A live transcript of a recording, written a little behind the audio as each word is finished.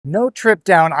No trip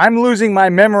down I'm losing my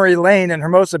memory lane in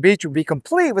Hermosa Beach would be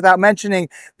complete without mentioning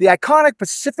the iconic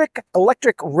Pacific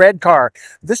Electric Red Car.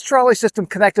 This trolley system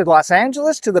connected Los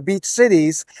Angeles to the beach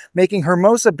cities, making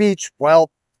Hermosa Beach,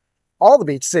 well, all the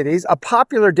beach cities, a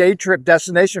popular day trip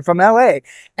destination from LA,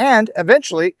 and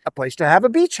eventually a place to have a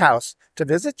beach house to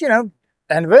visit, and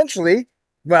eventually,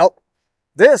 well,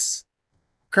 this.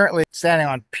 Currently standing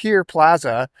on Pier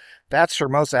Plaza. That's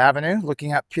Hermosa Avenue,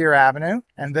 looking up Pier Avenue,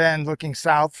 and then looking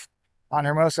south on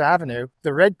Hermosa Avenue.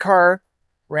 The red car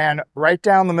ran right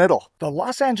down the middle. The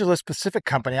Los Angeles Pacific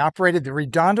Company operated the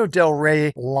Redondo del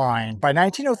Rey line. By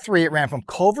 1903, it ran from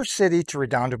Culver City to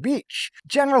Redondo Beach,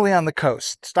 generally on the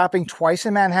coast, stopping twice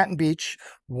in Manhattan Beach,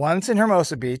 once in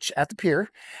Hermosa Beach at the pier,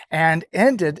 and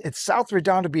ended at South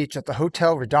Redondo Beach at the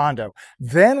Hotel Redondo,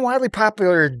 then widely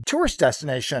popular tourist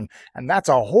destination, and that's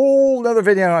a whole other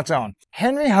video on its own.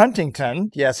 Henry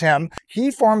Huntington, yes him,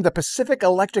 he formed the Pacific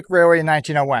Electric Railway in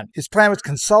 1901. His plan was to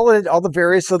consolidate all the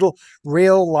various little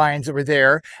rail lines that were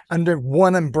there under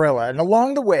one umbrella, and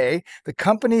along the way, the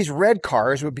company's red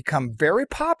cars would become very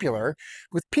popular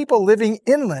with people living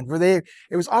inland, where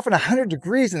it was often 100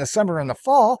 degrees in the summer and the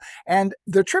fall, and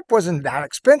the trip wasn't that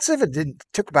expensive. It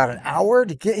took about an hour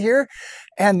to get here.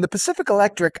 And the Pacific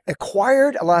Electric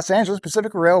acquired Los Angeles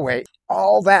Pacific Railway.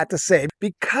 All that to say,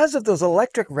 because of those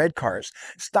electric red cars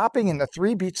stopping in the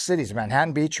three beach cities,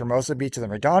 Manhattan Beach, Hermosa Beach, and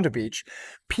then Redondo Beach,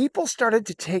 people started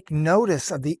to take notice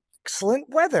of the excellent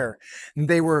weather.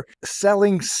 They were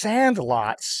selling sand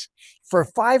lots for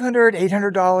 $500,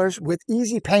 $800 with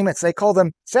easy payments. They call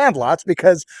them sand lots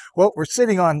because, well, we're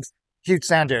sitting on huge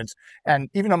sand dunes, and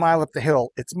even a mile up the hill,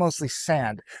 it's mostly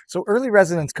sand. So early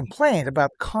residents complained about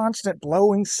constant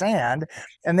blowing sand,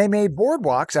 and they made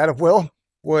boardwalks out of, well,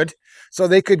 wood, so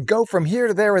they could go from here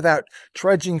to there without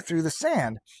trudging through the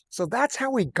sand. So that's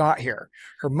how we got here.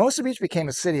 Hermosa Beach became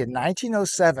a city in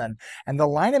 1907, and the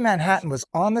line in Manhattan was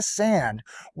on the sand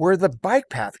where the bike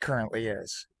path currently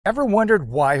is. Ever wondered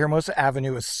why Hermosa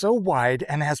Avenue is so wide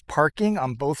and has parking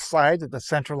on both sides of the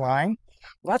central line?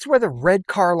 Well, that's where the red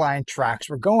car line tracks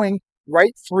were going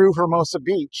right through Hermosa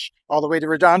Beach, all the way to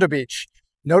Redondo Beach.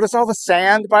 Notice all the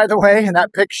sand, by the way, in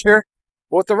that picture?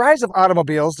 Well, with the rise of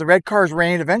automobiles, the red car's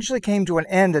reign eventually came to an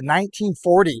end in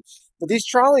 1940. But these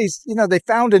trolleys, they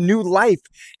found a new life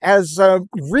as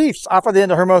reefs off of the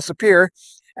end of Hermosa Pier,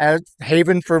 as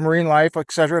haven for marine life,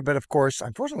 etc. But of course,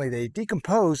 unfortunately, they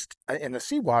decomposed in the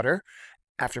seawater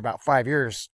after about 5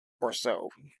 years or so.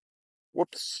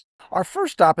 Whoops. Our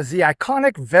first stop is the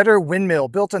iconic Vetter windmill,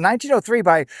 built in 1903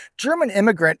 by German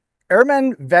immigrant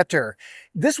Hermann Vetter.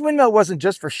 This windmill wasn't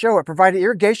just for show, it provided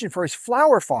irrigation for his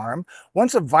flower farm,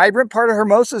 once a vibrant part of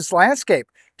Hermosa's landscape.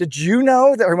 Did you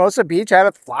know that Hermosa Beach had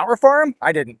a flower farm?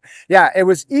 I didn't. Yeah, it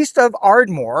was east of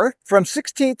Ardmore from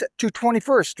 16th to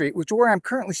 21st Street, which is where I'm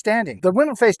currently standing. The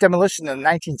windmill faced demolition in the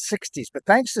 1960s, but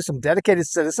thanks to some dedicated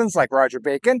citizens like Roger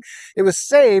Bacon, it was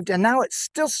saved, and now it's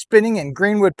still spinning in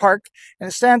Greenwood Park, and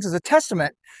it stands as a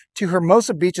testament to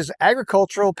Hermosa Beach's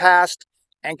agricultural past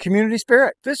and community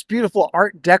spirit. This beautiful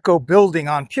Art Deco building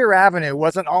on Pier Avenue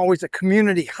wasn't always a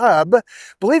community hub.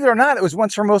 Believe it or not, it was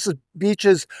once Hermosa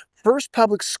Beach's first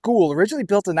public school, originally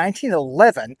built in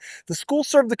 1911. The school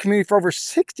served the community for over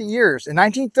 60 years. In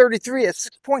 1933, a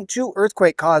 6.2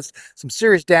 earthquake caused some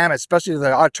serious damage, especially to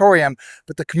the auditorium,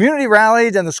 but the community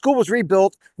rallied and the school was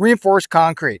rebuilt, reinforced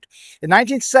concrete. In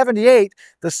 1978,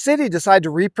 the city decided to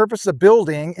repurpose the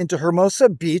building into Hermosa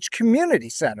Beach Community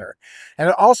Center, and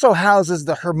it also houses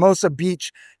the Hermosa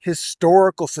Beach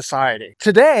Historical Society.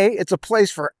 Today, it's a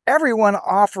place for everyone,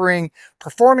 offering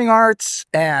performing arts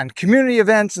and community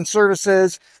events and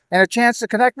services, and a chance to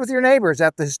connect with your neighbors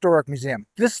at the Historic Museum.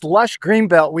 This lush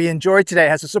greenbelt we enjoy today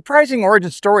has a surprising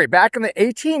origin story. Back in the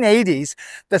 1880s,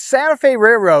 the Santa Fe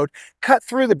Railroad cut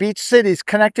through the beach cities,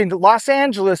 connecting Los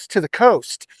Angeles to the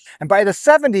coast. And by the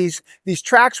 70s, these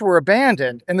tracks were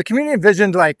abandoned, and the community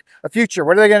envisioned like a future.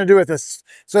 What are they going to do with this?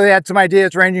 So they had some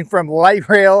ideas ranging from light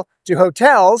rail to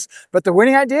hotels, but the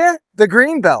winning idea, the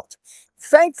greenbelt.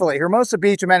 Thankfully, Hermosa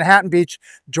Beach and Manhattan Beach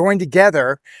joined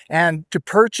together and to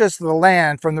purchase the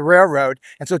land from the railroad.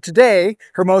 And so today,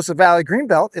 Hermosa Valley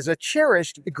Greenbelt is a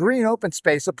cherished green open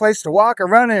space, a place to walk,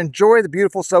 run, and enjoy the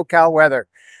beautiful SoCal weather,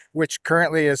 which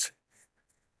currently was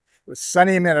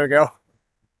sunny a minute ago.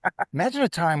 Imagine a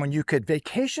time when you could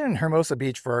vacation in Hermosa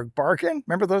Beach for a bargain.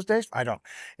 Remember those days? I don't.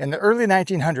 In the early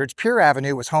 1900s, Pier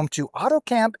Avenue was home to Auto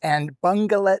Camp and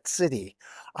Bungalet City.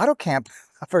 Auto Camp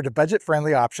offered a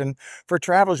budget-friendly option for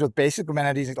travelers with basic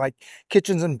amenities like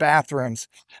kitchens and bathrooms.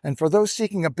 And for those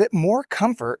seeking a bit more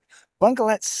comfort,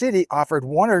 Bungalette City offered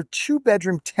 1 or 2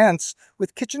 bedroom tents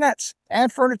with kitchenettes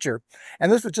and furniture.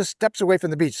 And this was just steps away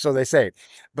from the beach, so they say.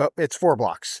 But it's 4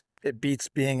 blocks. It beats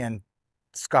being in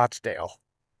Scottsdale.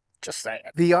 Just saying.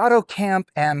 The Auto Camp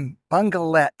and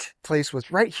Bungalette place was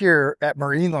right here at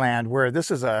Marineland, where this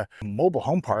is a mobile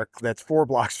home park that's 4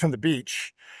 blocks from the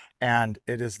beach. And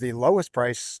it is the lowest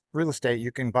price real estate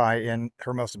you can buy in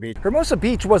Hermosa Beach. Hermosa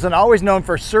Beach wasn't always known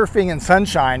for surfing and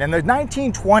sunshine. In the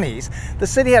 1920s, the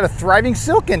city had a thriving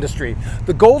silk industry.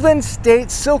 The Golden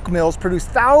State Silk Mills produced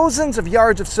thousands of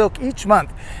yards of silk each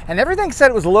month, and everything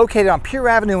said it was located on Pier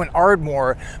Avenue in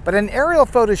Ardmore, but an aerial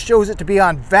photo shows it to be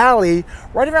on Valley,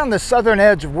 right around the southern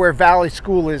edge of where Valley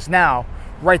School is now.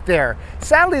 Right there.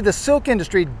 Sadly, the silk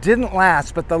industry didn't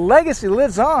last, but the legacy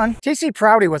lives on. T.C.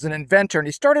 Prouty was an inventor, and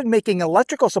he started making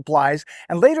electrical supplies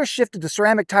and later shifted to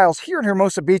ceramic tiles here in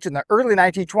Hermosa Beach in the early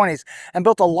 1920s and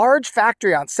built a large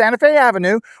factory on Santa Fe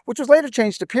Avenue, which was later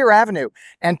changed to Pier Avenue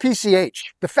and PCH.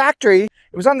 The factory,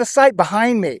 it was on the site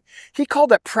behind me. He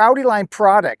called it Prouty Line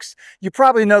Products. You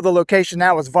probably know the location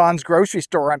now as Vaughn's Grocery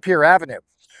Store on Pier Avenue.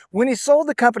 When he sold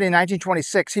the company in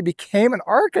 1926, he became an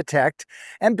architect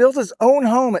and built his own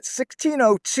home at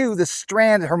 1602 The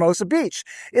Strand at Hermosa Beach.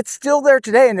 It's still there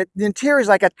today, and the interior is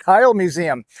like a tile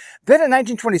museum. Then in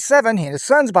 1927, he and his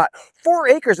sons bought 4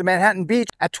 acres of Manhattan Beach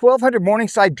at 1200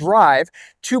 Morningside Drive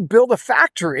to build a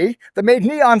factory that made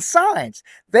neon signs.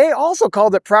 They also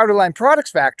called it Prouty Line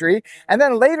Products Factory, and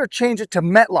then later changed it to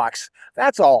Metlocks.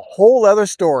 That's a whole other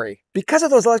story. Because of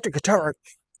those electric guitars,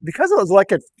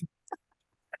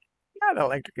 I don't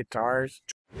electric guitars.